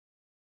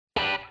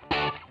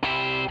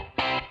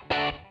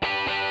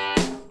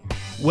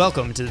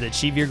Welcome to the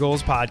Achieve Your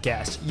Goals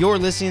podcast. You're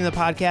listening to the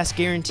podcast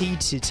guaranteed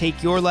to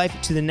take your life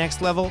to the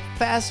next level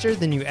faster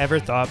than you ever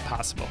thought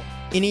possible.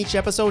 In each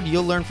episode,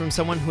 you'll learn from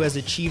someone who has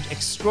achieved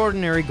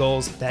extraordinary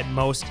goals that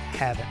most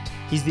haven't.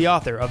 He's the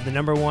author of the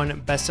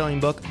 #1 best-selling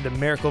book, The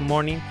Miracle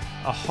Morning,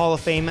 a Hall of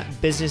Fame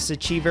business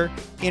achiever,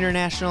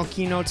 international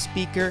keynote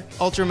speaker,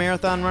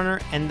 ultramarathon runner,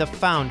 and the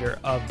founder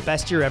of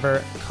Best Year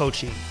Ever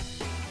Coaching.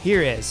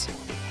 Here is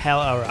Hal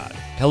Elrod.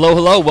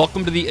 Hello.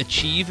 Welcome to the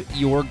Achieve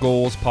Your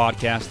Goals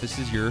podcast. This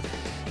is your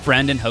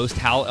friend and host,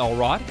 Hal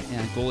Elrod,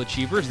 and Goal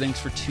Achievers. Thanks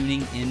for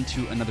tuning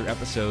into another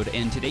episode.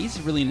 And today's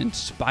really an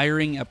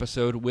inspiring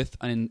episode with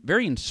a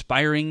very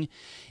inspiring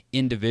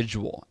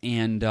individual.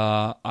 And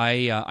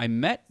I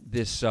met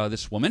this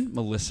woman,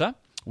 Melissa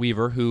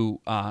Weaver,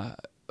 who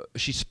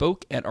she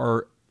spoke at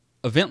our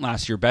event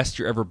last year, Best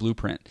Year Ever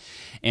Blueprint,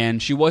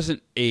 and she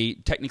wasn't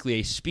technically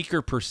a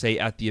speaker per se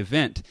at the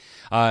event.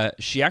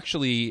 She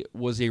actually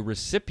was a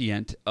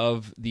recipient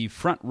of the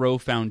Front Row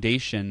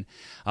Foundation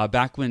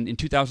back when in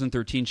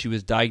 2013 she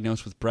was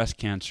diagnosed with breast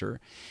cancer,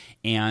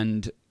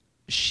 and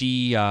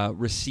she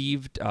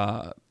received.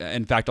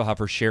 In fact, I'll have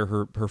her share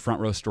her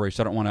front row story.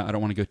 So I don't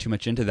want to go too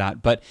much into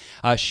that. But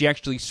she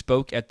actually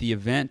spoke at the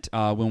event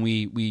when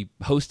we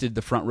hosted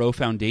the Front Row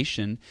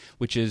Foundation,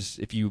 which is,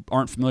 if you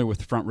aren't familiar with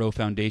the Front Row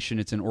Foundation,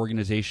 it's an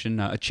organization,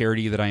 a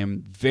charity that I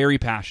am very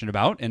passionate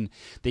about, and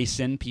they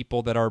send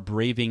people that are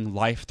braving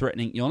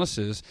life-threatening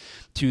illnesses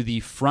to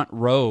the front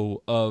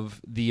row of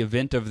the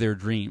event of their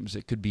dreams.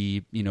 It could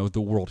be,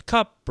 the World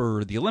Cup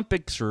or the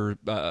Olympics or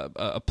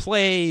a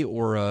play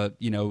or a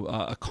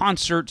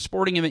concert,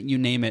 sporting event, you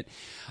name it.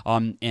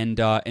 And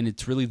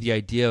it's really the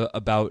idea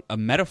about a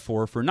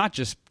metaphor for not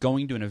just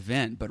going to an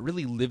event, but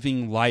really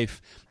living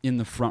life in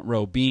the front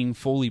row, being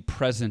fully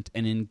present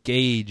and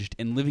engaged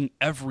and living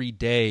every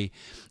day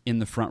in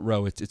the front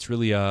row. It's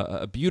really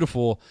a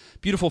beautiful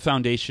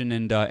foundation,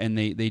 and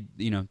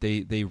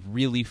they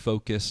really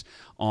focus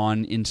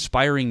on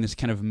inspiring this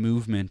kind of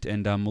movement.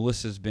 And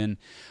Melissa's been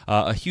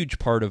a huge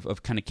part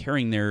of kind of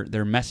carrying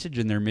their message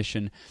and their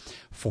mission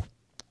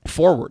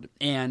forward.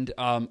 And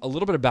a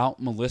little bit about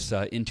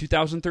Melissa. In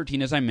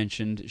 2013, as I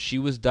mentioned, she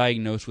was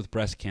diagnosed with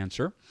breast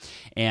cancer.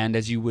 And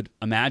as you would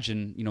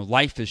imagine,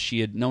 life as she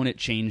had known it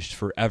changed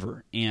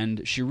forever.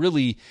 And she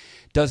really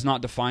does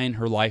not define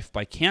her life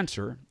by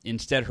cancer.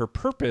 Instead, her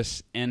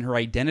purpose and her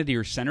identity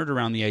are centered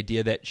around the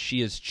idea that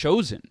she is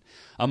chosen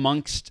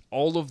amongst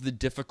all of the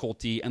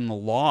difficulty and the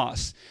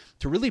loss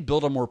to really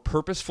build a more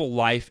purposeful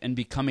life and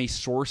become a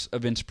source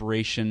of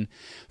inspiration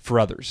for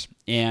others.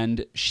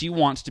 And she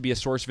wants to be a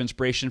source of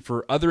inspiration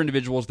for other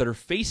individuals that are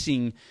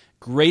facing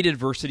great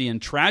adversity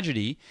and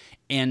tragedy.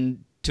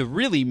 And to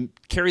really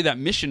carry that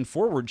mission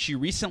forward, she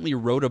recently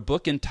wrote a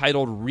book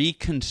entitled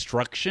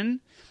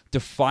Reconstruction: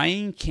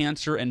 Defying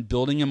Cancer and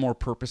Building a More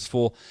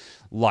Purposeful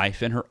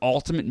Life. And her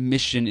ultimate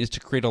mission is to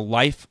create a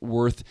life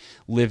worth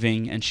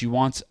living. And she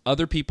wants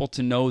other people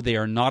to know they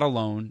are not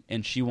alone.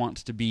 And she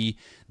wants to be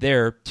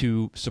there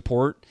to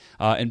support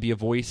and be a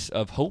voice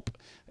of hope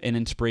and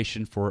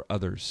inspiration for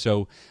others.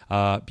 So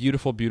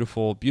beautiful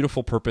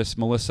purpose.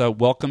 Melissa,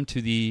 welcome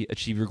to the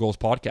Achieve Your Goals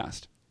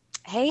podcast.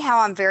 Hey, Hal,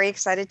 I'm very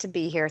excited to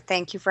be here.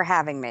 Thank you for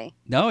having me.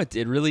 No, it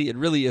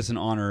really is an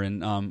honor,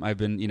 and I've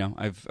been,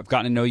 I've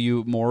gotten to know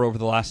you more over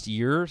the last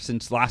year,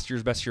 since last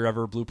year's Best Year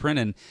Ever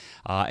Blueprint,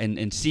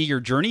 and see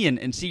your journey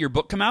and see your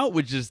book come out,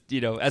 which is,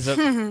 as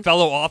a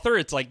fellow author,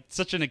 it's like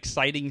such an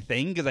exciting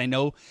thing, because I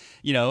know,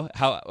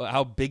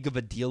 how big of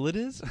a deal it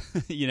is,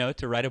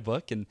 to write a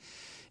book and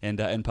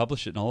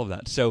publish it and all of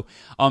that. So,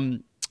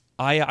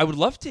 I would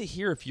love to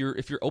hear, if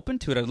you're open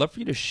to it. I'd love for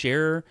you to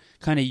share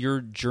kind of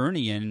your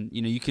journey, and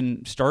you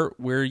can start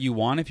where you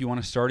want. If you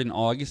want to start in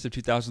August of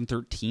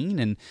 2013,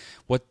 and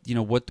what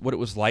it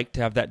was like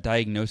to have that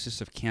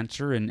diagnosis of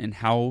cancer, and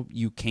how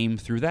you came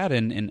through that,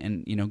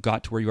 and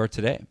got to where you are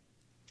today.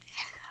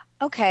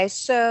 Okay,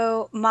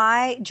 so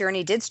my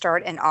journey did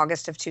start in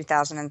August of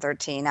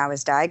 2013. I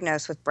was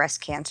diagnosed with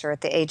breast cancer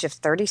at the age of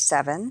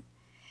 37,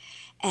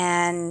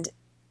 and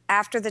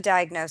after the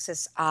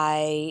diagnosis,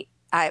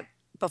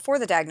 before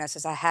the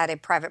diagnosis, I had a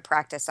private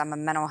practice. I'm a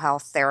mental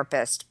health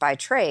therapist by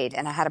trade,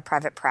 and I had a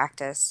private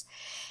practice.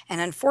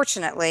 And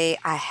unfortunately,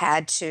 I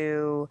had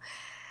to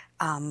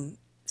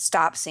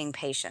stop seeing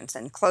patients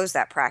and close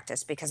that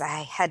practice because I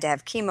had to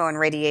have chemo and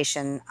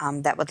radiation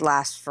that would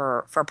last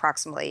for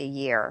approximately a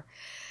year.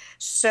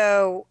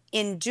 So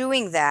in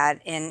doing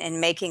that,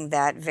 in making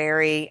that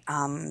very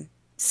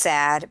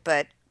sad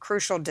but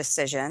crucial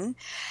decision,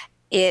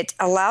 it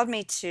allowed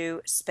me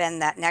to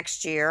spend that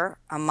next year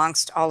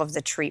amongst all of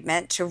the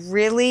treatment to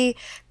really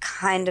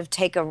kind of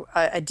take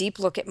a deep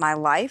look at my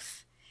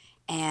life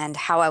and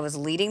how I was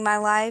leading my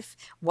life,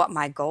 what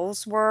my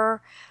goals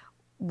were,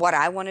 what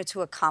I wanted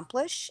to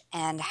accomplish,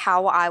 and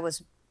how I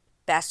was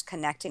best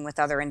connecting with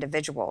other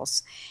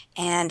individuals.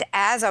 And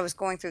as I was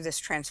going through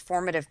this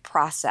transformative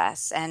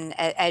process, and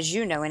as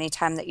you know,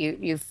 anytime that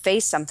you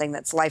face something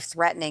that's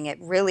life-threatening, it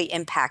really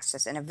impacts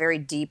us in a very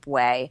deep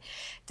way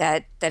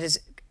that is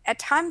at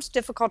times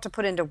difficult to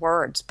put into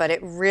words, but it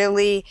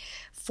really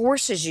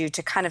forces you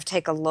to kind of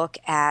take a look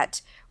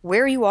at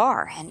where you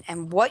are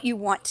and what you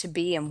want to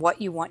be and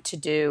what you want to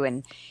do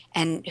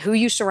and who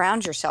you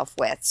surround yourself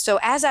with. So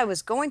as I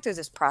was going through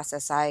this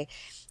process, I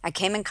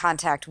came in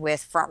contact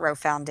with Front Row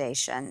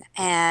Foundation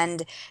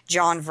and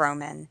John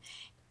Vroman,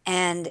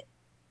 and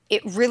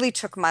it really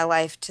took my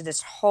life to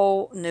this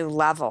whole new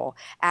level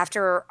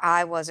after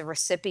I was a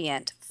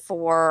recipient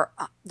for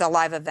the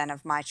live event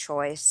of my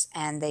choice,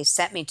 and they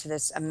sent me to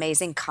this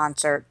amazing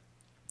concert.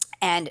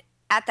 And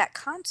at that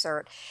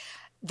concert,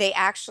 they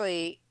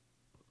actually,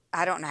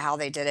 I don't know how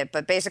they did it,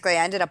 but basically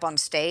I ended up on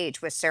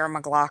stage with Sarah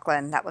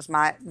McLachlan. That was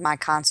my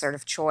concert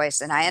of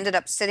choice. And I ended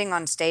up sitting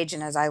on stage,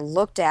 and as I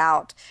looked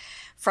out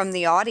from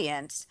the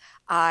audience,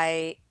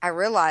 I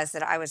realized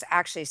that I was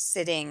actually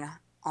sitting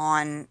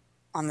on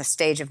the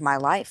stage of my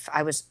life.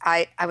 I was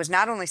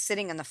not only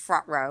sitting in the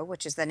front row,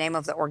 which is the name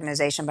of the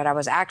organization, but I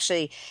was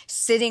actually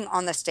sitting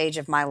on the stage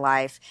of my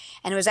life.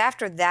 And it was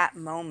after that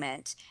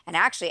moment, and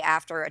actually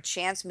after a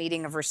chance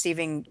meeting of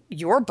receiving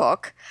your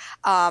book,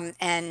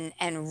 and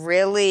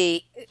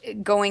really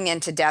going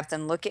into depth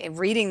and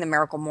reading The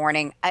Miracle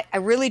Morning, I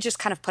really just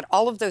kind of put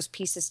all of those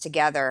pieces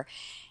together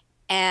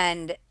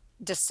and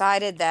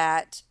decided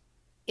that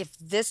if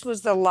this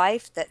was the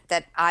life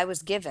that I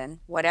was given,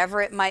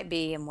 whatever it might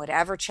be and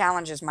whatever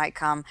challenges might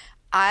come,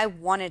 I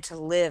wanted to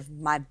live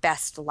my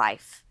best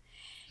life.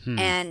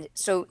 And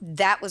so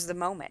that was the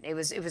moment. It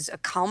was a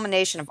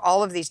culmination of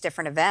all of these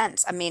different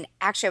events. I mean,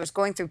 actually, I was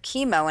going through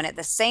chemo, and at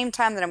the same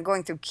time that I'm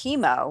going through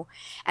chemo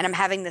and I'm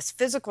having this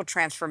physical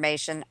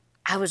transformation,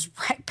 I was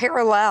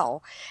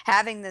parallel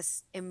having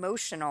this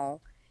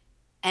emotional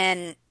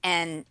and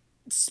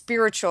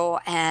spiritual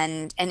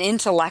and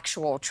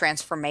intellectual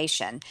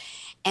transformation.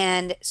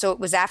 And so it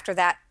was after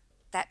that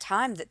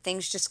time that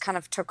things just kind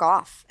of took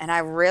off, and I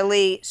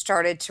really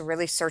started to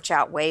really search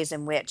out ways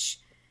in which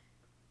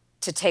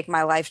to take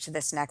my life to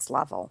this next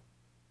level.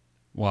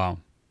 Wow.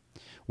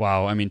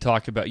 I mean,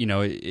 talk about,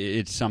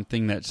 it's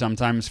something that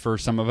sometimes for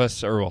some of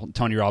us, or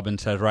Tony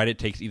Robbins says, right, it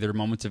takes either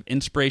moments of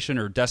inspiration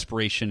or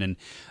desperation. And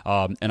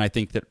I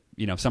think that,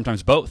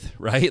 sometimes both,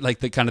 right? Like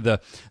the kind of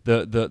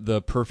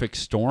the perfect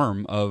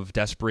storm of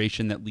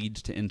desperation that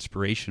leads to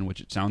inspiration, which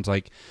it sounds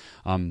like,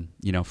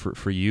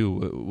 for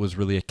you, it was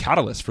really a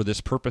catalyst for this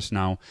purpose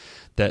now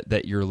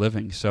that you're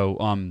living. So,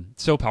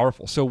 so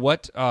powerful. So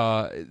what,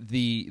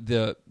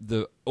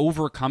 the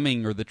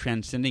overcoming or the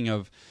transcending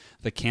of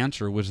the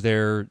cancer, was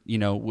there, do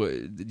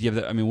you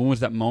have when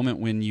was that moment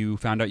when you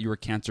found out you were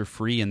cancer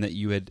free and that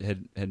you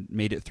had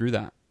made it through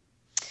that?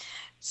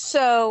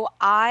 So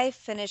I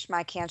finished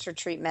my cancer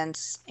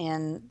treatments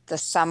in the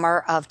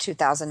summer of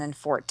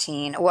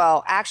 2014.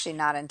 Well, actually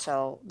not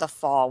until the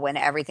fall when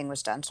everything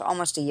was done. So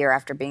almost a year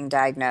after being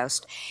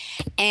diagnosed.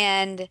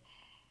 And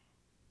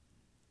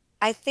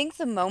I think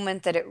the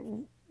moment that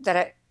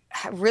it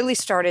really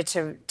started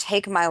to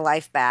take my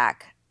life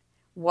back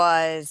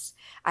was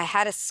I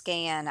had a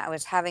scan. I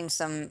was having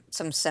some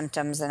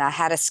symptoms, and I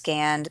had a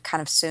scan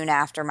kind of soon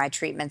after my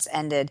treatments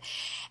ended.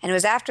 And it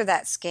was after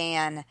that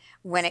scan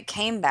when it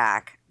came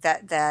back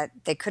that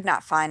they could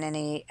not find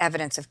any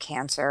evidence of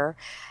cancer.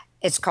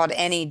 It's called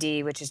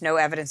NED, which is no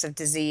evidence of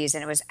disease.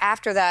 And it was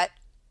after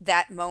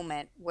that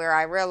moment where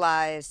I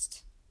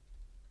realized,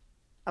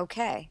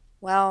 okay,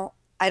 well,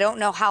 I don't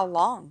know how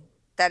long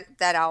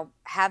that I'll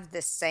have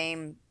this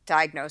same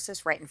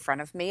diagnosis right in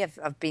front of me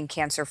of being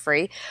cancer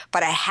free,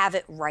 but I have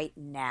it right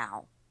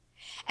now.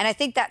 And I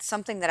think that's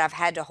something that I've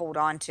had to hold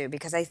on to,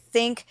 because I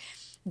think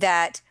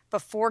that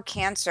before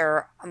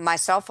cancer,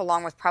 myself,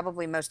 along with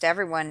probably most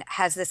everyone,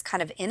 has this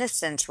kind of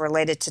innocence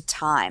related to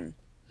time.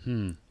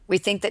 We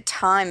think that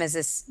time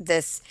is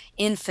this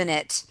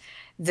infinite,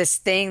 this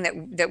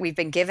thing that we've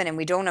been given, and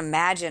we don't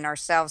imagine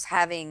ourselves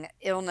having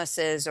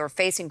illnesses or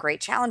facing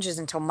great challenges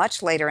until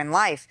much later in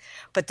life.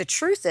 But the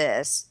truth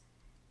is,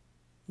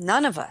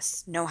 none of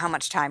us know how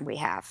much time we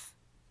have.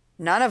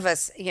 None of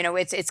us,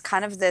 it's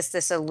kind of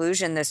this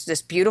illusion,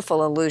 this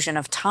beautiful illusion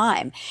of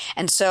time.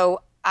 And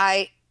so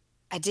I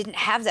didn't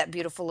have that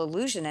beautiful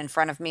illusion in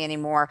front of me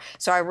anymore.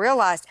 So I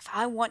realized if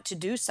I want to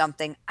do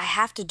something, I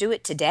have to do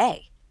it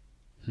today.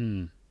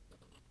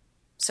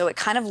 So it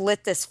kind of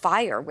lit this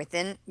fire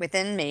within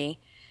me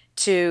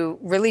to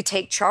really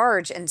take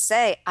charge and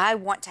say, I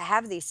want to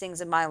have these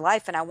things in my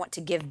life, and I want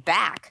to give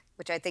back,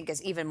 which I think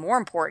is even more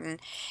important.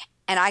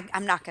 And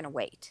I'm not going to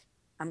wait.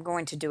 I'm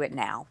going to do it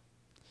now.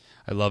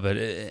 I love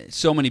it.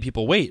 So many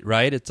people wait,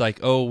 right? It's like,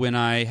 oh, when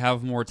I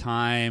have more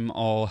time,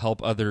 I'll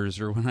help others,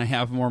 or when I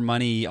have more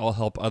money, I'll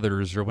help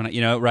others, or when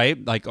I,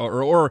 right? Like,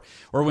 or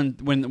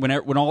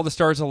when all the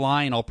stars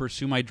align, I'll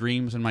pursue my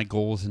dreams and my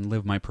goals and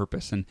live my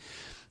purpose. And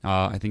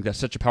I think that's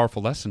such a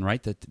powerful lesson,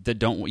 right? That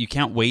you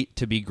can't wait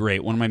to be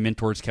great. One of my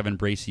mentors, Kevin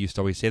Bracey, used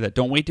to always say that.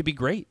 Don't wait to be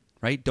great,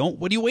 right?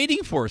 What are you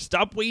waiting for?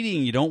 Stop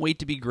waiting. You don't wait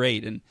to be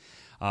great. And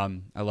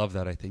I love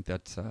that. I think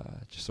that's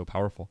just so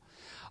powerful.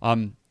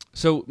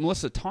 So,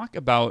 Melissa, talk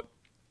about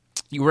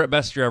you were at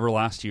Best Year Ever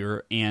last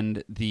year,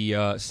 and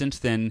since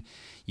then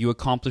you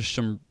accomplished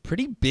some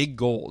pretty big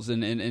goals,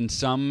 and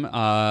some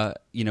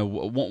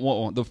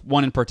the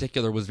one in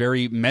particular was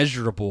very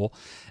measurable.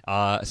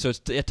 Talk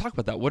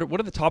about that. What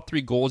are the top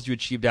 3 goals you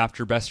achieved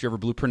after Best Year Ever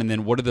Blueprint, and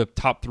then what are the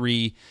top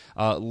 3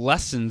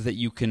 lessons that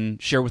you can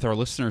share with our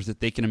listeners that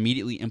they can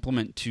immediately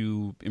implement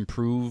to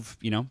improve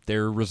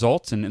their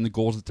results and the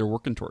goals that they're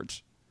working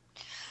towards?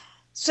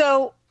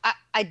 So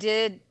I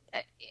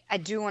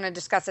do want to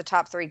discuss the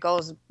top 3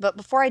 goals, but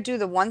before I do,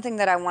 the one thing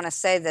that I want to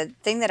say, the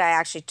thing that I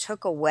actually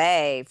took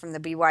away from the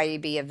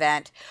BYEB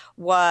event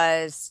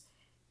was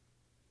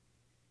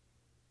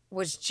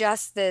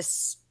just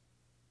this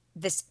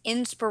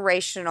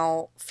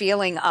inspirational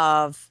feeling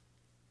of,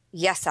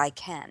 yes, I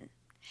can.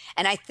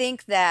 And I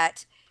think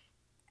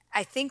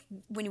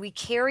when we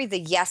carry the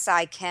yes,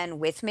 I can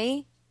with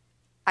me,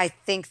 I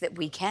think that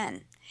we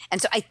can. And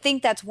so I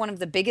think that's one of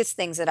the biggest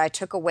things that I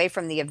took away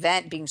from the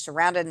event, being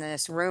surrounded in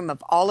this room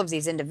of all of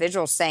these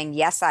individuals saying,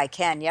 yes, I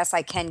can. Yes,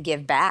 I can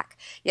give back.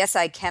 Yes,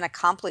 I can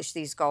accomplish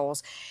these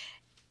goals.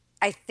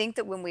 I think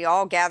that when we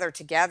all gather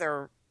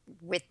together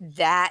with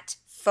that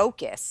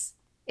focus,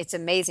 it's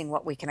amazing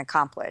what we can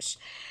accomplish.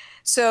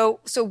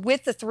 So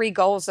with the 3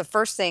 goals, the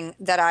first thing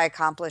that I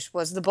accomplished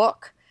was the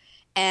book.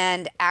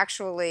 And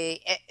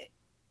actually,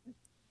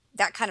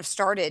 that kind of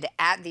started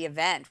at the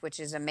event, which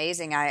is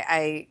amazing.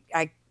 I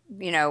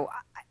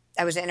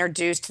was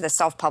introduced to the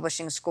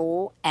self-publishing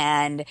school,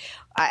 and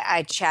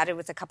I chatted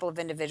with a couple of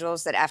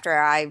individuals that after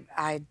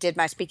I did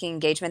my speaking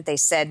engagement, they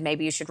said,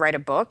 maybe you should write a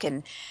book.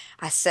 And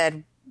I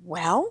said,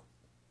 well,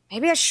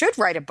 maybe I should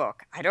write a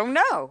book. I don't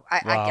know.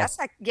 I guess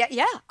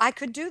I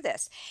could do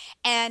this.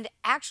 And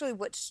actually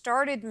what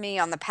started me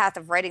on the path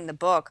of writing the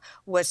book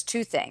was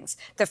 2 things.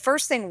 The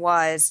first thing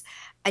was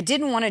I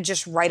didn't want to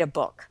just write a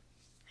book.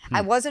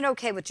 I wasn't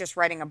okay with just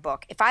writing a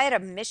book. If I had a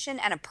mission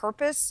and a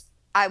purpose,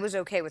 I was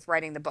okay with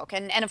writing the book.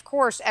 And of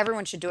course,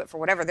 everyone should do it for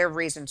whatever their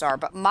reasons are.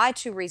 But my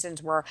 2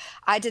 reasons were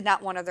I did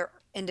not want other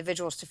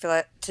individuals to feel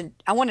it.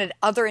 I wanted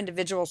other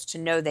individuals to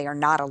know they are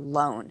not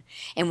alone.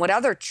 And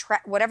whatever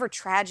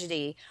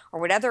tragedy or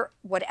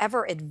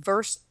whatever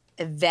adverse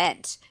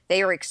event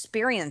they are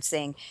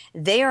experiencing,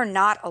 they are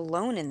not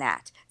alone in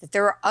that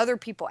there are other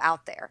people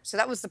out there. So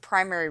that was the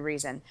primary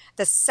reason.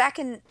 The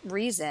second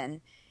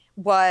reason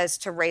was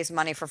to raise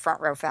money for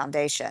Front Row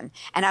Foundation.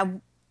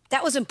 And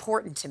that was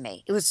important to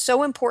me. It was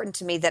so important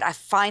to me that I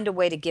find a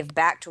way to give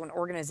back to an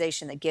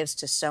organization that gives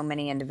to so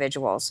many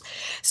individuals.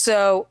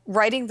 So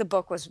writing the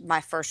book was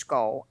my first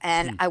goal,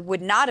 and I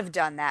would not have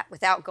done that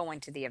without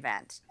going to the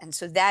event. And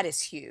so that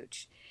is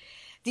huge.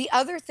 The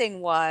other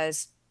thing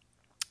was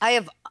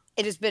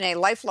it has been a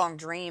lifelong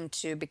dream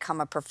to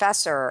become a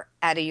professor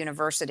at a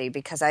university,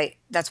 because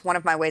that's one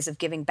of my ways of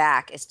giving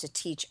back, is to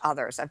teach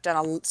others. I've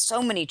done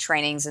so many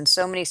trainings and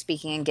so many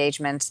speaking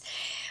engagements,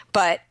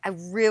 but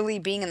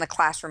being in the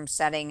classroom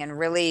setting and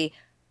really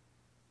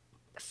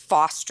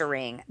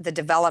fostering the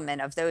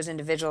development of those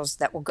individuals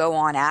that will go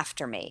on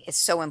after me is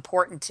so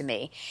important to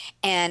me.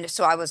 And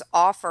so I was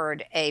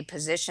offered a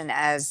position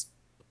as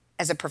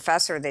a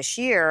professor this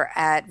year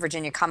at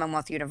Virginia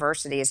Commonwealth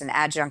University as an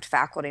adjunct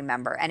faculty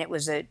member. And it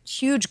was a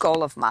huge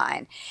goal of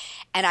mine.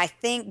 And I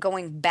think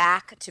going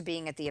back to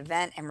being at the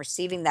event and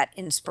receiving that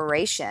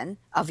inspiration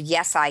of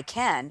yes, I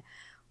can,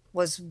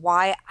 was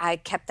why I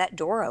kept that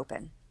door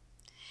open.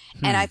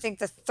 And I think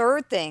the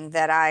third thing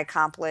that I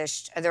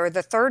accomplished, or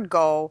the third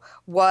goal,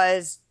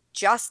 was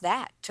just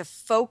that, to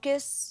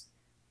focus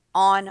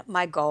on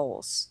my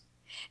goals,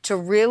 to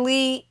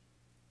really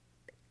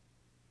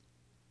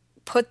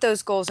put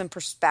those goals in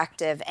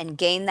perspective and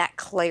gain that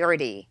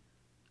clarity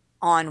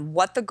on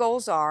what the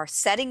goals are,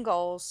 setting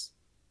goals,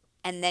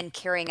 and then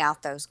carrying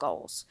out those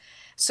goals.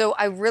 So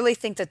I really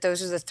think that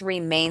those are the 3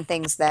 main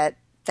things that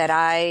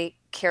I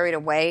carried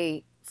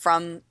away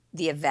from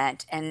the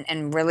event,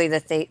 and really the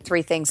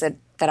 3 things that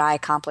I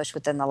accomplished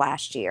within the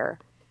last year.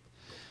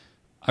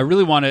 I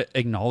really want to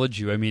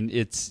acknowledge you. I mean,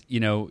 it's,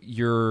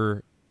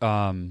 you're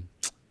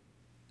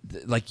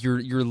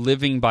you're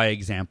living by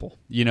example.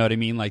 You know what I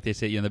mean? Like they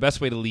say, the best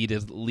way to lead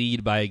is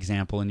lead by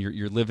example, and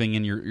you're living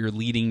and you're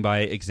leading by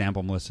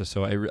example, Melissa.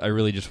 So I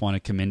really just want to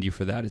commend you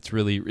for that. It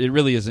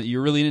really is.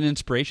 You're really an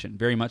inspiration,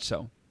 very much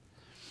so.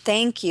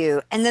 Thank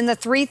you. And then the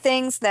 3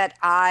 things that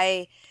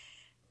I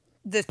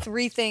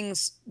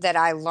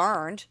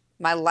learned,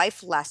 my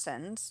life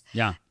lessons.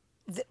 Yeah.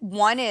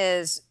 One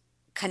is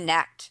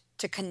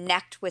to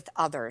connect with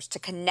others, to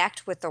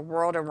connect with the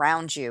world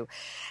around you.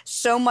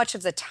 So much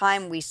of the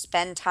time we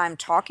spend time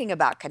talking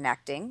about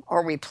connecting,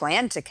 or we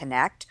plan to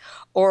connect,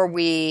 or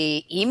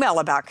we email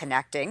about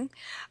connecting,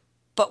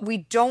 but we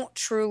don't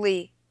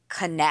truly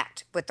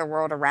connect with the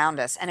world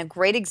around us. And a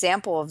great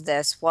example of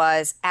this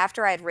was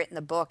after I had written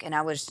the book, and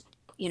I was,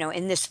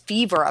 in this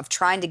fever of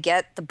trying to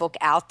get the book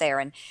out there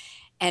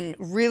and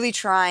really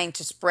trying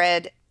to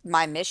spread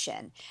my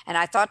mission. And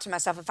I thought to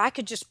myself, if I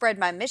could just spread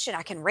my mission,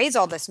 I can raise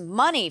all this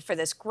money for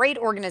this great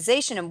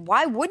organization. And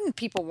why wouldn't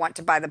people want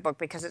to buy the book?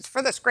 Because it's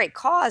for this great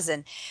cause.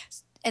 And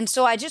And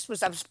so I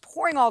was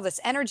pouring all this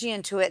energy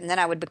into it, and then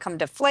I would become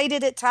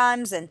deflated at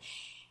times. And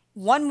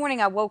one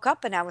morning I woke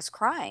up and I was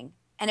crying.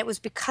 And it was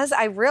because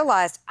I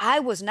realized I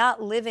was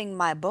not living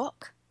my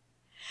book.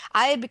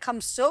 I had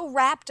become so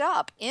wrapped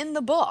up in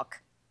the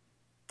book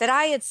that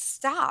I had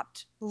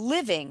stopped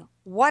living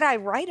what I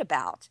write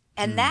about.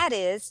 And that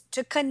is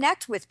to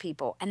connect with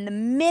people. And the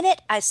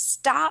minute I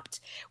stopped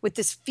with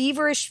this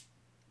feverish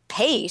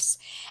pace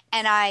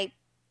and I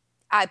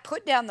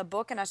put down the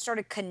book and I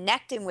started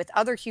connecting with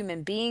other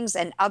human beings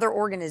and other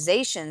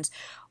organizations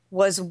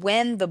was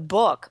when the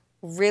book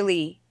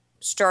really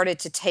started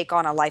to take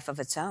on a life of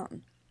its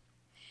own.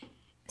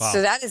 Wow.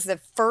 So that is the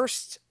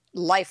first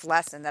life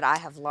lesson that I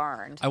have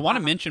learned. I want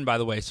to mention, by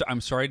the way, so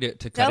I'm sorry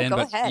to cut in,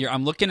 but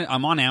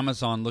I'm on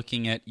Amazon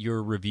looking at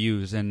your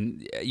reviews,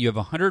 and you have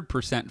 100%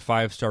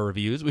 5-star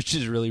reviews, which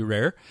is really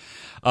rare.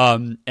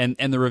 And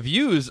the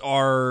reviews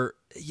are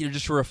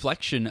just a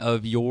reflection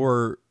of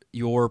the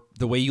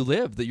way you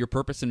live, your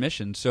purpose and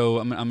mission. So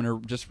I'm going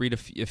to just read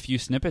a few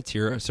snippets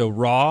here. So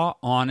raw,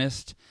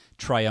 honest,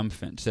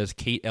 triumphant, says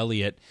Kate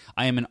Elliott.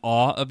 I am in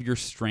awe of your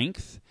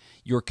strength,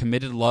 your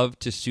committed love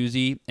to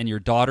Susie and your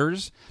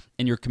daughters,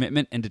 and your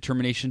commitment and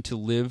determination to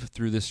live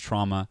through this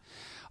trauma.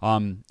 How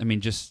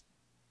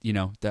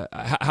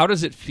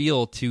does it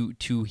feel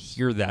to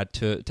hear that,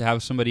 to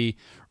have somebody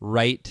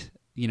write,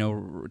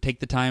 take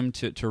the time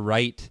to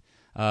write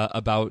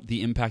about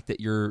the impact that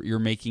you're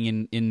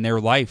making in their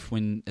life,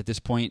 when at this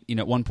point,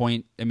 at one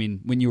point,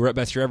 when you were at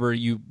Best Year Ever,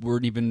 you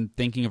weren't even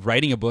thinking of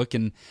writing a book,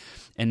 and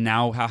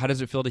now how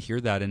does it feel to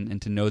hear that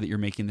and to know that you're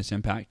making this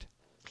impact?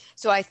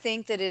 So I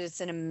think that it is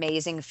an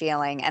amazing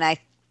feeling. And I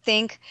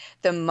think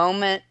the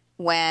moment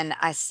when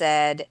I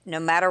said, no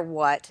matter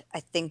what, I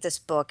think this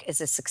book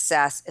is a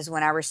success, is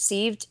when I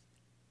received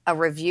a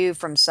review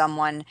from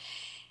someone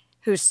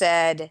who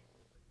said,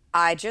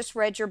 I just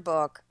read your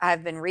book.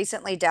 I've been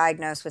recently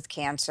diagnosed with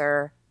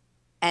cancer,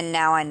 and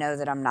now I know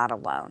that I'm not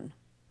alone.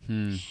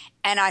 And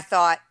I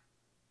thought,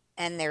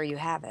 and there you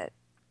have it.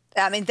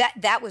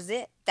 That was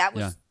it.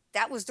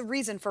 That was the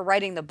reason for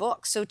writing the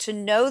book. So to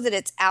know that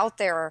it's out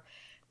there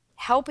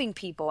helping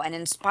people and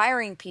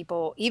inspiring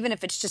people, even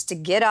if it's just to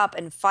get up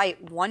and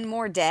fight one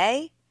more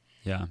day,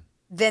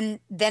 then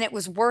it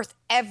was worth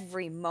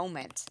every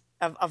moment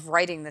of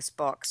writing this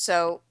book.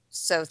 So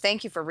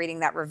thank you for reading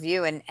that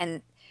review.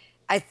 And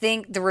I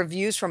think the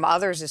reviews from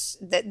others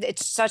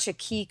it's such a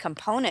key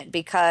component,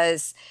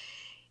 because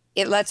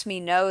it lets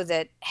me know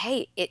that,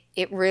 hey,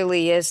 it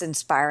really is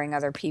inspiring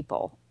other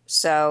people.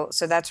 So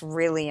that's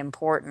really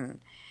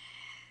important.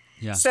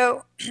 Yeah.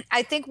 So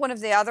I think one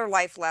of the other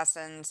life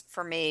lessons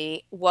for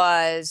me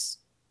was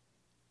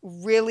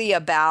really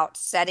about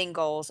setting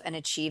goals and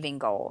achieving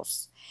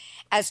goals.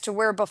 As to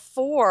where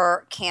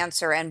before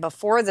cancer and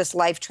before this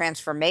life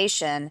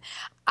transformation,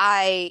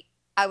 I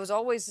was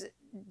always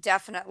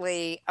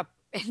definitely an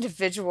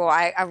individual.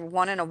 I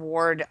won an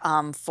award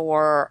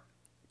for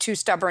too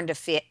stubborn to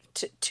fail.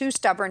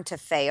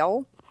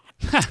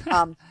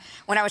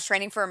 When I was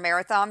training for a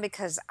marathon,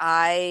 because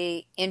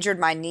I injured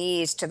my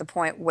knees to the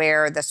point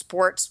where the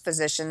sports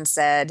physician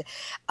said,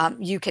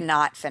 you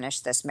cannot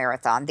finish this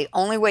marathon. The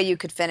only way you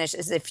could finish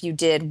is if you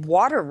did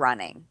water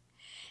running.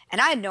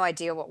 And I had no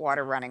idea what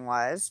water running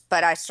was,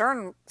 but I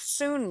soon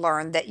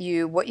learned that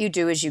what you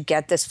do is you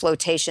get this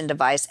flotation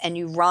device and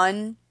you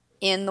run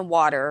in the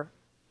water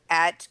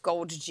at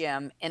Gold's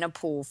Gym in a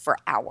pool for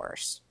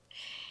hours.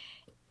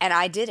 And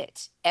I did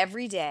it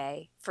every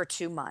day for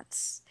 2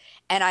 months.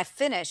 And I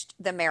finished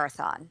the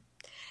marathon.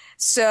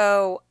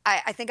 So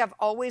I think I've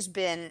always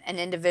been an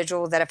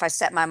individual that if I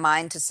set my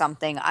mind to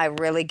something, I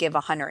really give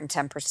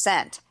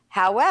 110%.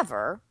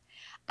 However,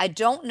 I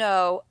don't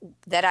know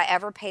that I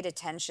ever paid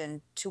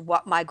attention to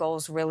what my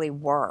goals really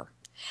were.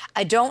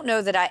 I don't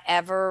know that I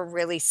ever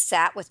really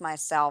sat with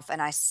myself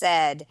and I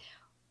said,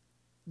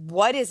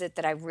 what is it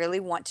that I really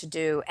want to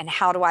do, and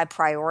how do I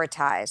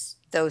prioritize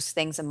those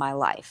things in my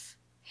life?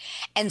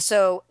 And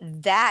so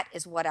that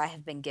is what I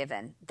have been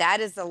given. That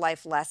is the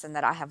life lesson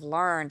that I have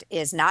learned,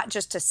 is not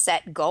just to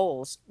set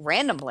goals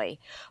randomly,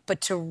 but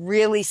to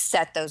really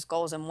set those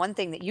goals. And one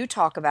thing that you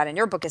talk about in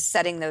your book is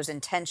setting those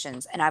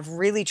intentions. And I've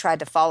really tried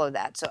to follow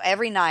that. So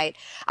every night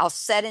I'll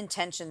set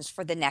intentions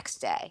for the next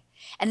day.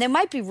 And they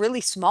might be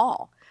really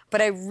small,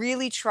 but I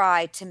really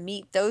try to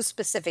meet those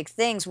specific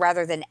things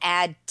rather than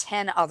add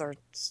 10 others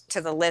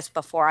to the list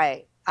before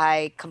I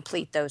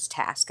complete those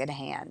tasks at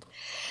hand.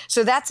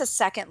 So that's a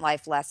second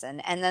life lesson.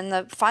 And then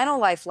the final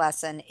life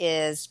lesson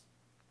is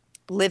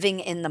living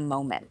in the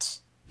moment.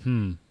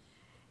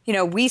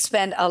 We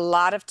spend a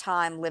lot of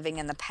time living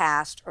in the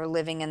past or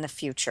living in the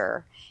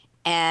future,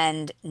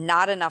 and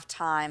not enough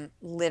time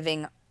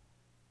living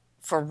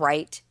for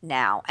right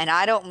now. And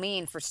I don't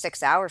mean for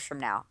 6 hours from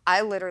now.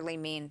 I literally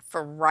mean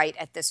for right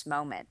at this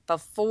moment.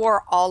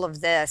 Before all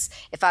of this,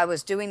 if I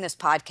was doing this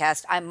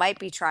podcast, I might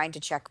be trying to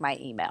check my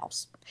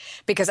emails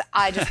because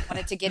I just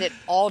wanted to get it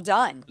all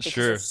done because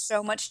there's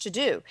so much to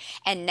do.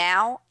 And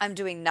now I'm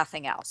doing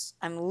nothing else.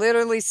 I'm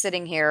literally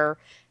sitting here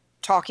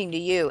talking to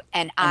you,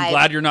 and I'm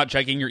glad you're not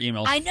checking your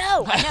emails. I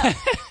know.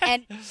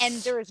 and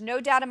there is no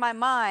doubt in my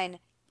mind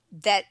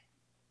that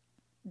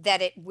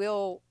it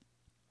will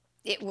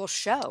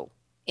show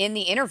in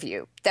the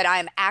interview that I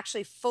am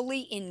actually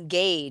fully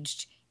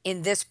engaged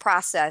in this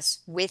process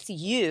with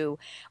you,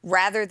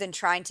 rather than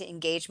trying to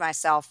engage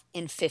myself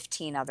in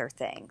 15 other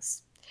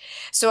things.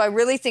 So I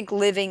really think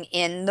living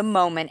in the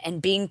moment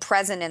and being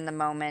present in the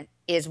moment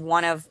is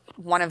one of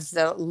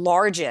the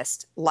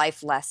largest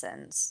life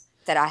lessons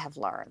that I have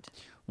learned.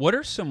 What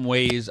are some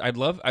ways I'd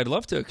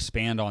love to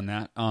expand on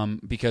that?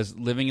 Because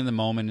living in the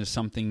moment is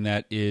something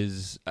that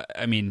is,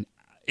 I mean,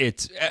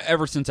 it's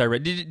ever since I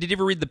read. Did you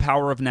ever read The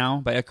Power of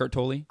Now by Eckhart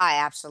Tolle? I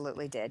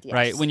absolutely did. Yes.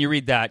 Right. When you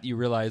read that, you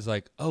realize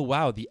like, oh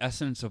wow, the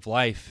essence of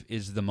life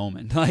is the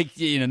moment. Like,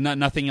 you know,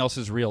 nothing else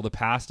is real. The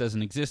past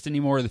doesn't exist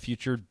anymore. The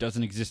future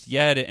doesn't exist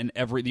yet. And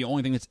the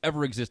only thing that's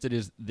ever existed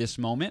is this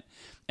moment,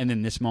 and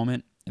then this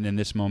moment, and then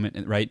this moment,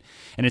 right?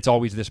 And it's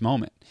always this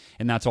moment,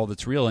 and that's all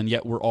that's real. And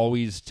yet we're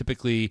always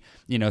typically,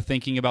 you know,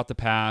 thinking about the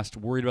past,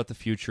 worried about the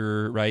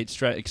future, right?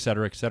 Et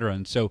cetera, et cetera.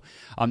 And so,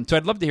 so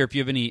I'd love to hear if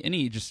you have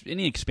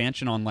any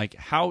expansion on like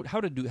how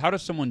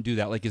does someone do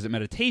that? Like, is it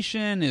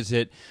meditation? Is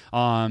it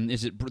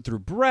through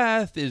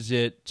breath? Is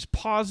it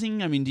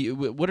pausing? I mean,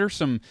 what are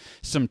some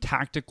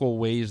tactical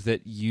ways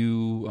that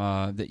you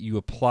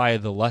apply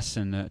the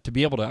lesson to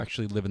be able to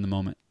actually live in the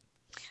moment?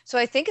 So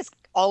I think it's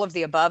all of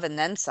the above and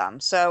then some.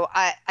 So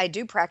I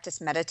do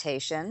practice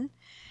meditation,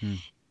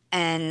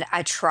 and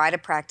I try to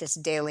practice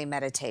daily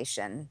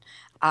meditation.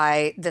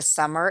 The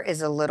summer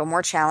is a little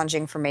more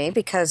challenging for me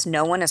because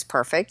no one is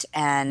perfect,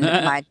 and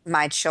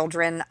my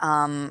children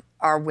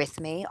are with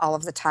me all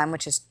of the time,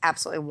 which is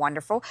absolutely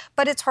wonderful,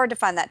 but it's hard to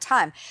find that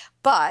time.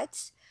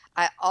 But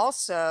I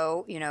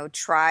also, you know,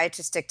 try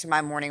to stick to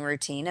my morning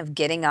routine of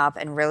getting up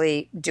and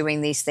really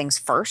doing these things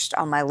first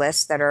on my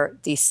list that are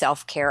these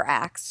self-care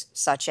acts,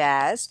 such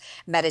as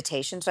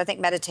meditation. So I think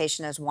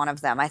meditation is one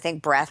of them. I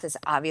think breath is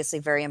obviously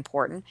very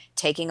important,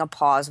 taking a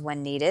pause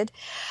when needed.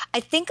 I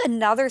think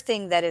another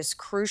thing that is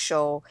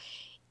crucial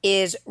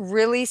is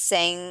really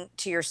saying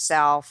to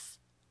yourself,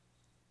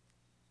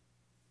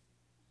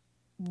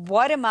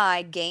 what am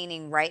I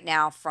gaining right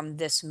now from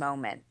this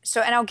moment? So,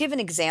 and I'll give an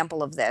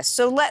example of this.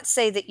 So let's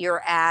say that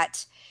you're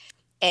at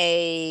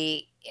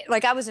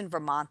like I was in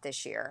Vermont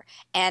this year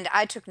and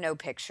I took no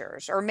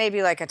pictures, or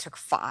maybe like I took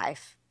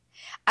 5.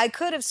 I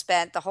could have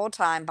spent the whole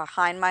time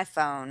behind my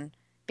phone,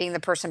 being the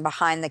person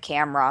behind the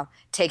camera,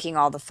 taking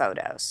all the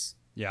photos.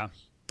 Yeah.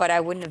 But I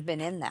wouldn't have been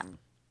in them.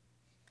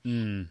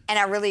 And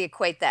I really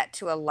equate that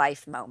to a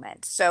life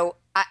moment. So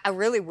I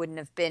really wouldn't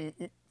have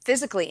been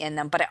physically in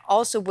them, but I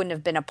also wouldn't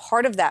have been a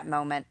part of that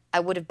moment. I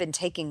would have been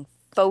taking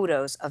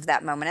photos of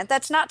that moment. And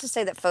that's not to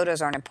say that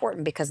photos aren't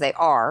important, because they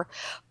are,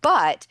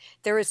 but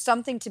there is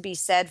something to be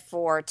said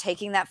for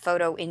taking that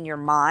photo in your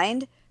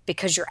mind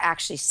because you're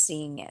actually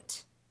seeing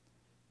it.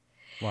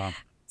 Wow.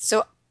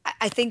 So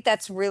I think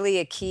that's really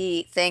a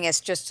key thing, is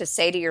just to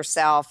say to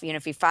yourself, you know,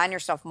 if you find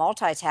yourself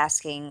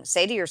multitasking,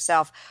 say to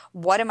yourself,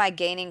 what am I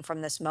gaining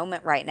from this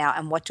moment right now?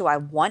 And what do I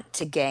want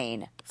to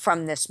gain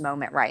from this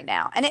moment right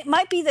now? And it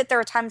might be that there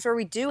are times where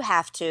we do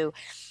have to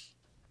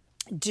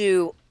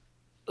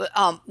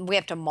we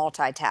have to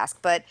multitask.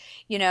 But,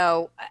 you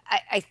know,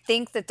 I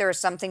think that there is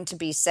something to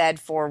be said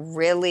for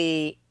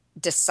really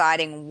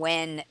deciding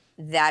when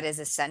that is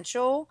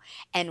essential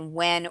and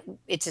when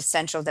it's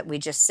essential that we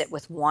just sit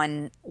with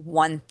one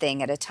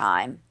thing at a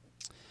time.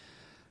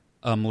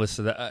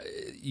 Melissa,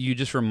 you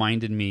just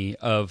reminded me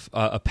of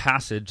a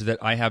passage that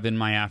I have in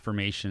my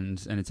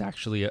affirmations, and it's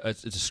actually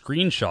it's a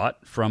screenshot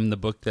from the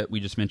book that we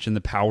just mentioned,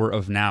 The Power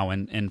of Now.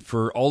 And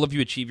for all of you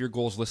Achieve Your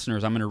Goals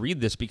listeners, I'm going to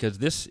read this because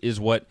this is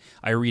what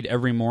I read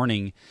every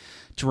morning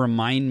to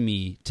remind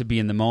me to be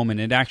in the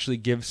moment. It actually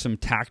gives some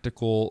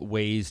tactical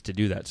ways to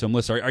do that. So,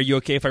 Melissa, are you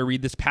okay if I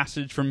read this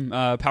passage from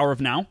Power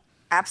of Now?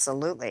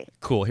 Absolutely.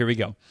 Cool. Here we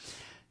go.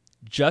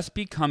 Just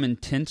become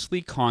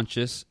intensely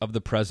conscious of the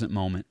present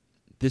moment.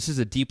 This is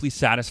a deeply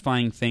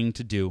satisfying thing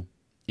to do.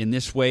 In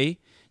this way,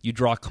 you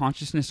draw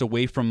consciousness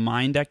away from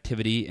mind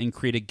activity and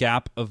create a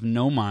gap of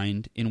no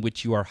mind in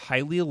which you are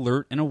highly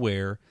alert and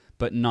aware,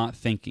 but not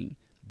thinking.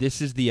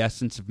 This is the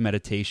essence of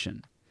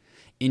meditation.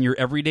 In your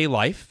everyday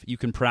life, you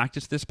can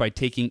practice this by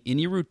taking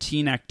any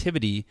routine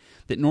activity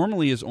that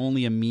normally is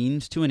only a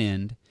means to an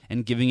end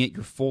and giving it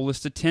your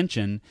fullest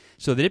attention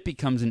so that it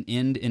becomes an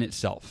end in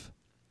itself.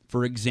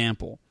 For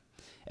example,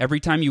 every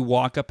time you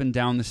walk up and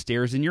down the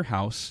stairs in your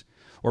house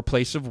or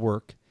place of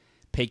work,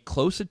 pay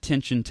close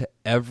attention to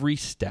every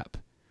step,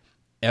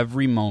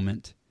 every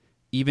moment,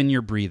 even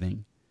your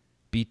breathing.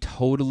 Be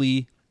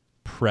totally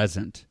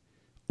present.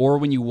 Or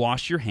when you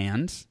wash your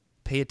hands,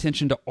 pay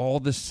attention to all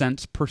the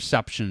sense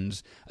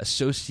perceptions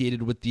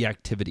associated with the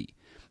activity,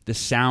 the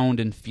sound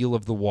and feel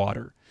of the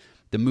water,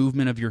 the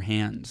movement of your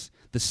hands,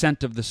 the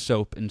scent of the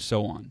soap, and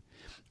so on.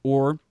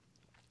 Or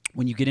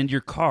when you get into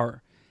your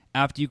car,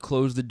 after you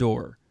close the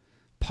door,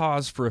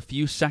 pause for a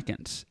few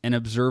seconds and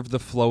observe the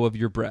flow of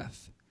your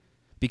breath.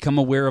 Become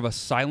aware of a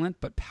silent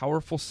but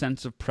powerful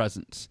sense of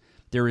presence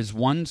there is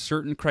one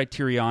certain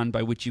criterion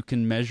by which you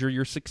can measure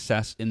your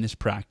success in this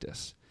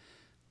practice: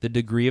 the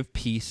degree of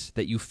peace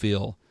that you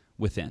feel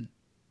within.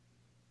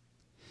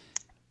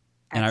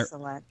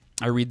 Excellent.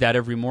 And I read that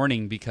every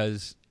morning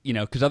because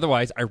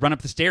otherwise I run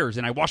up the stairs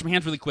and I wash my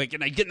hands really quick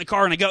and I get in the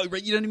car and I go,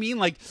 you know what I mean?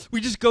 Like, we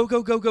just go.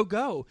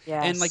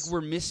 Yes. And like,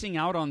 we're missing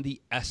out on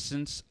the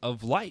essence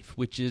of life,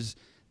 which is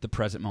the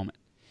present moment.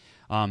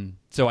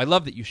 So I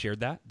love that you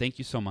shared that. Thank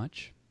you so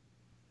much.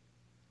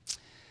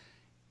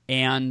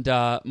 And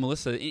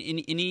Melissa,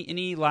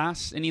 any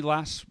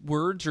last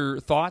words or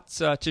thoughts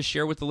to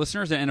share with the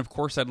listeners? And of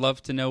course, I'd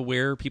love to know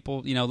where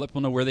people, let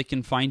people know where they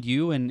can find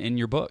you and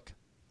your book.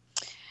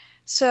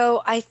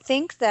 So I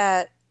think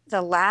that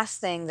the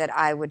last thing that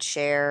I would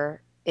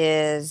share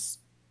is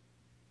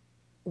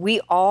we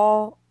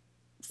all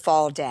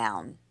fall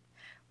down.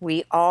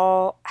 We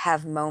all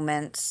have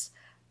moments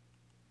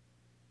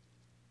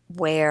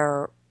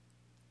where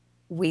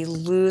we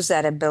lose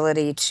that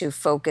ability to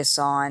focus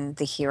on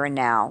the here and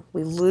now.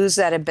 We lose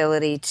that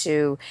ability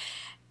to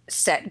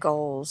set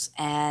goals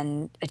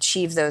and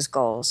achieve those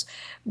goals.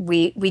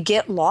 We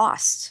get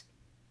lost,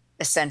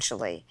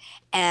 essentially.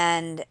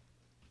 And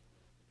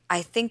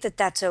I think that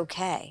that's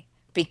okay,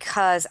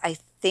 because I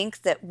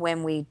think that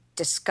when we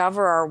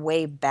discover our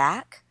way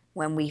back,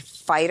 when we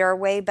fight our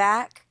way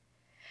back,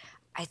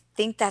 I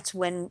think that's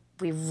when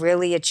we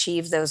really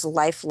achieve those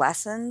life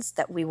lessons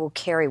that we will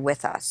carry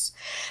with us.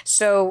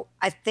 So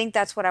I think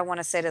that's what I want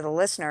to say to the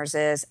listeners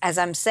is, as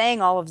I'm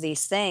saying all of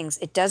these things,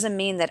 it doesn't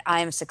mean that I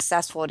am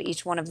successful at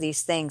each one of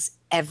these things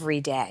every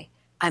day.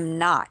 I'm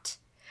not.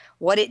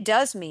 What it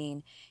does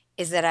mean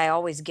is that I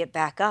always get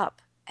back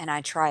up and I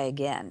try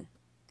again.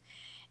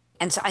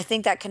 And so I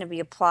think that can be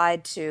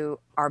applied to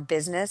our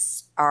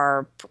business,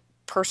 our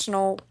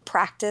personal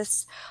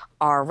practice,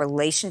 our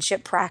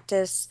relationship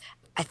practice.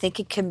 I think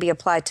it can be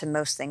applied to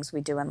most things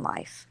we do in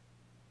life.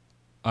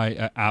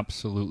 I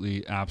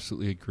absolutely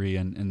agree,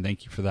 and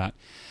thank you for that.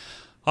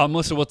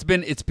 Melissa, well,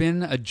 it's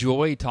been a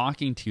joy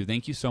talking to you.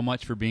 Thank you so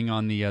much for being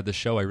on the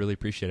show. I really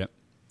appreciate it.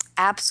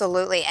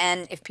 Absolutely.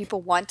 And if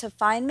people want to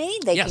find me,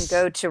 they can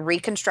go to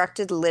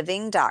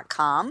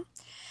reconstructedliving.com.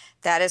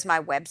 That is my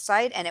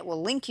website, and it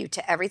will link you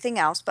to everything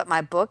else. But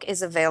my book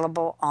is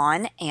available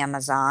on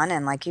Amazon.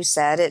 And like you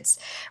said, it's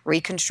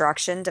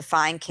Reconstruction,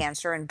 Defying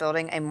Cancer and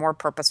Building a More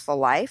Purposeful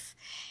Life.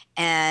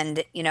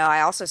 And,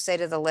 I also say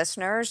to the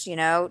listeners,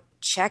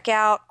 check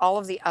out all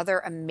of the other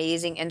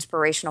amazing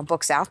inspirational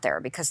books out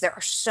there, because there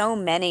are so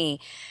many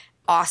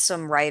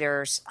awesome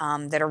writers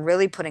that are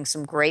really putting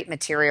some great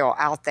material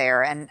out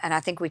there. And I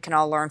think we can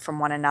all learn from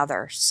one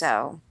another.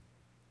 So...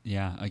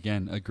 yeah,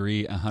 again,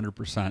 agree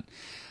 100%.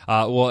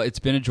 Well, it's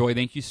been a joy.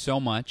 Thank you so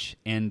much.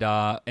 And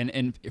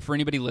for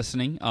anybody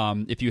listening,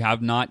 if you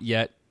have not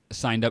yet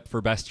signed up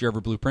for Best Year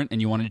Ever Blueprint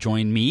and you want to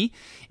join me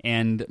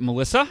and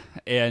Melissa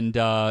and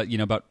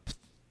about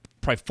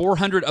probably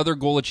 400 other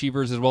goal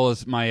achievers, as well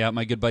as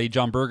my good buddy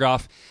John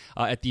Berghoff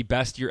at the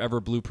Best Year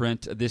Ever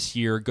Blueprint this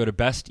year, go to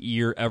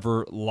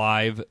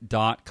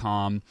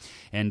bestyeareverlive.com.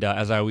 And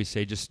as I always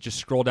say, just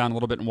scroll down a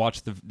little bit and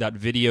watch that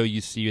video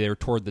you see there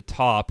toward the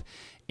top.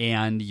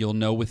 And you'll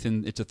know it's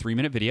a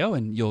 3-minute video,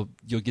 and you'll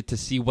get to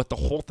see what the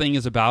whole thing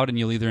is about, and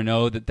you'll either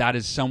know that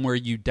is somewhere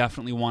you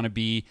definitely want to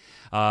be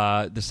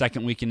the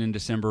second weekend in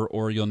December,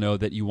 or you'll know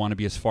that you want to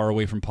be as far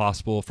away from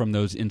possible from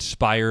those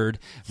inspired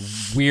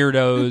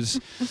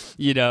weirdos,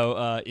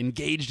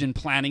 engaged in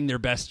planning their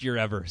best year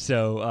ever.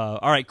 So,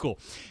 all right, cool.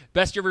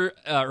 Best Year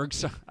Ever,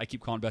 I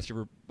keep calling it Best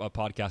Year Ever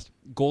podcast.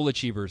 Goal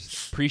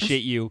Achievers,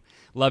 appreciate you.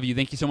 Love you.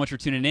 Thank you so much for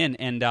tuning in.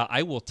 And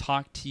I will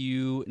talk to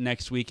you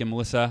next week. And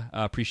Melissa,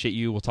 appreciate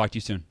you. We'll talk to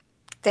you soon.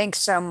 Thanks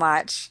so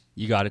much.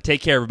 You got it.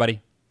 Take care,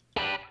 everybody.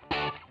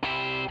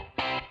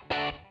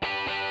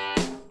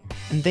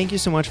 And thank you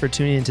so much for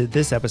tuning into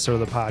this episode of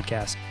the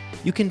podcast.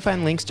 You can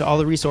find links to all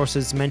the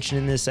resources mentioned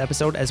in this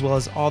episode, as well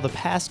as all the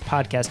past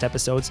podcast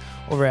episodes,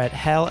 over at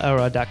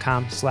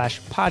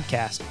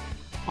halelrod.com/podcast.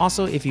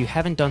 Also, if you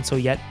haven't done so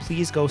yet,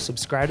 please go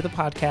subscribe to the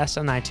podcast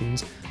on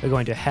iTunes by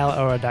going to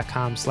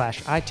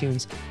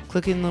halelrod.com/iTunes,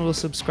 clicking the little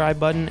subscribe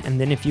button, and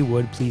then if you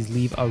would, please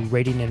leave a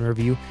rating and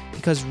review,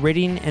 because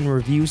rating and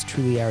reviews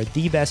truly are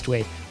the best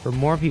way for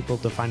more people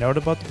to find out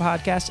about the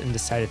podcast and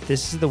decide if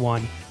this is the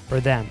one for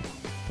them.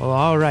 Well,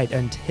 all right,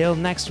 until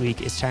next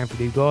week, it's time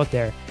for you to go out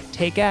there,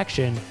 take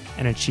action,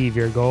 and achieve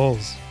your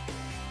goals.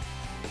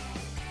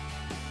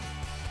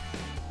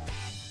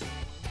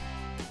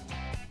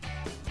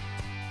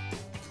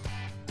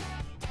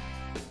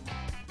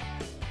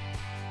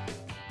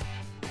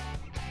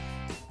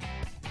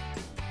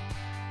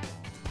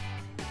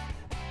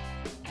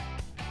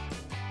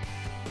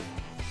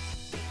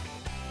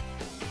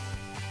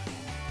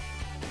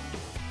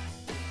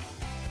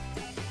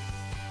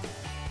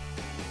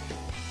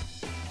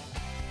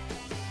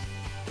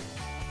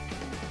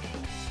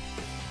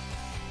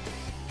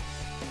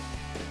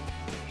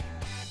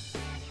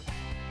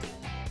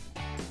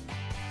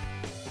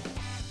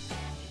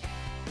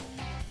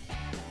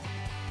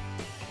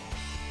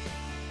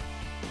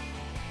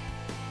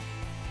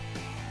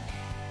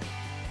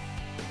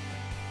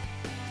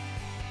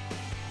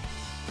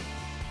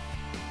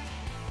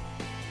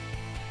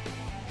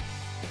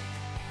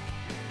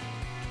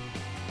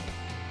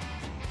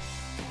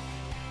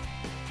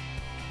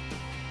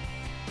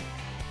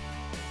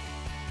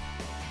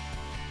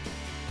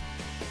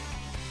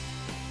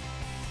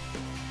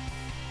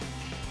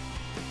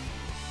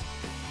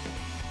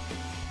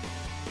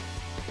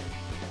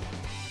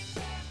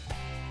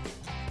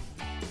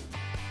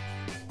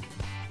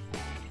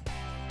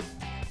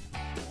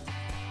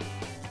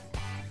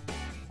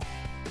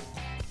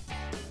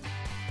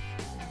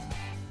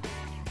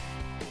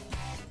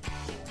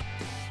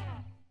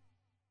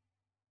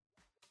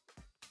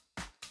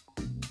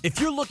 If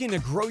you're looking to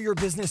grow your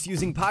business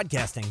using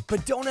podcasting,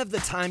 but don't have the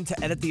time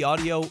to edit the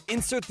audio,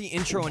 insert the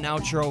intro and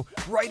outro,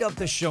 write up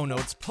the show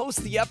notes,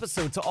 post the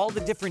episode to all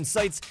the different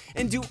sites,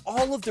 and do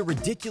all of the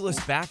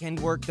ridiculous back-end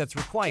work that's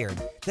required,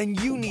 then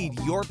you need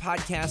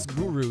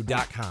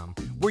yourpodcastguru.com,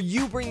 where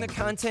you bring the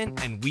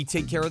content and we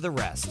take care of the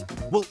rest.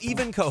 We'll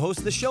even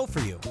co-host the show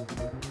for you.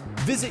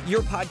 Visit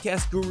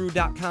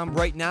yourpodcastguru.com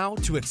right now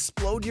to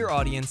explode your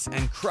audience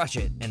and crush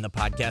it in the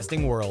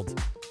podcasting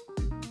world.